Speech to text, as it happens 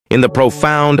In the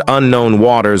profound, unknown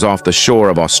waters off the shore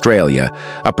of Australia,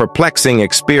 a perplexing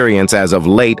experience as of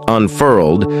late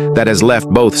unfurled that has left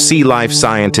both sea life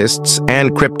scientists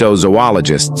and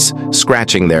cryptozoologists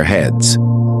scratching their heads.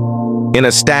 In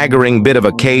a staggering bit of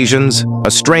occasions,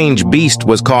 a strange beast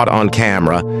was caught on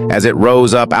camera as it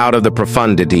rose up out of the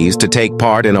profundities to take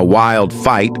part in a wild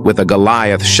fight with a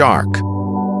Goliath shark.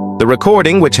 The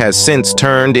recording, which has since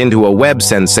turned into a web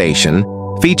sensation,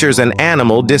 features an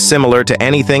animal dissimilar to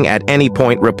anything at any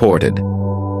point reported.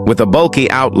 With a bulky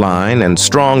outline and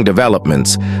strong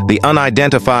developments, the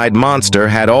unidentified monster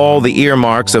had all the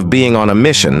earmarks of being on a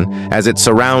mission as it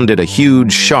surrounded a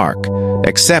huge shark,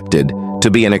 accepted to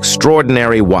be an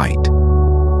extraordinary white.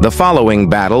 The following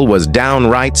battle was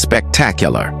downright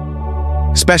spectacular.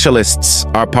 Specialists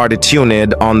are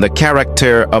partituned on the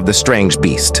character of the strange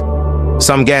beast.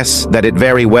 Some guess that it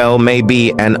very well may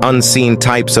be an unseen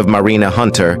types of marina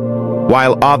hunter,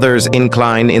 while others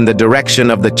incline in the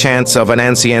direction of the chance of an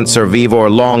ancient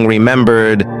survivor long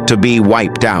remembered to be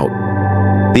wiped out.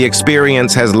 The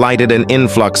experience has lighted an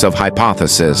influx of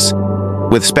hypotheses,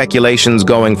 with speculations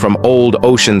going from old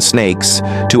ocean snakes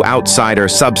to outsider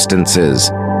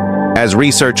substances. As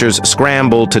researchers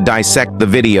scramble to dissect the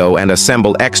video and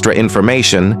assemble extra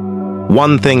information,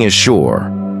 one thing is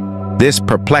sure. This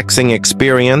perplexing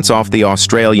experience off the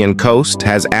Australian coast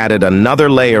has added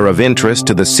another layer of interest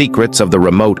to the secrets of the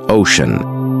remote ocean.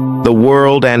 The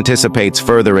world anticipates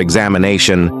further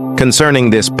examination concerning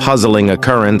this puzzling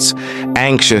occurrence,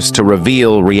 anxious to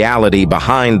reveal reality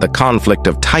behind the conflict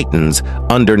of titans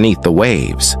underneath the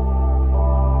waves.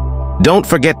 Don't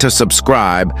forget to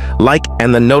subscribe, like,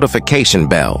 and the notification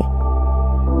bell.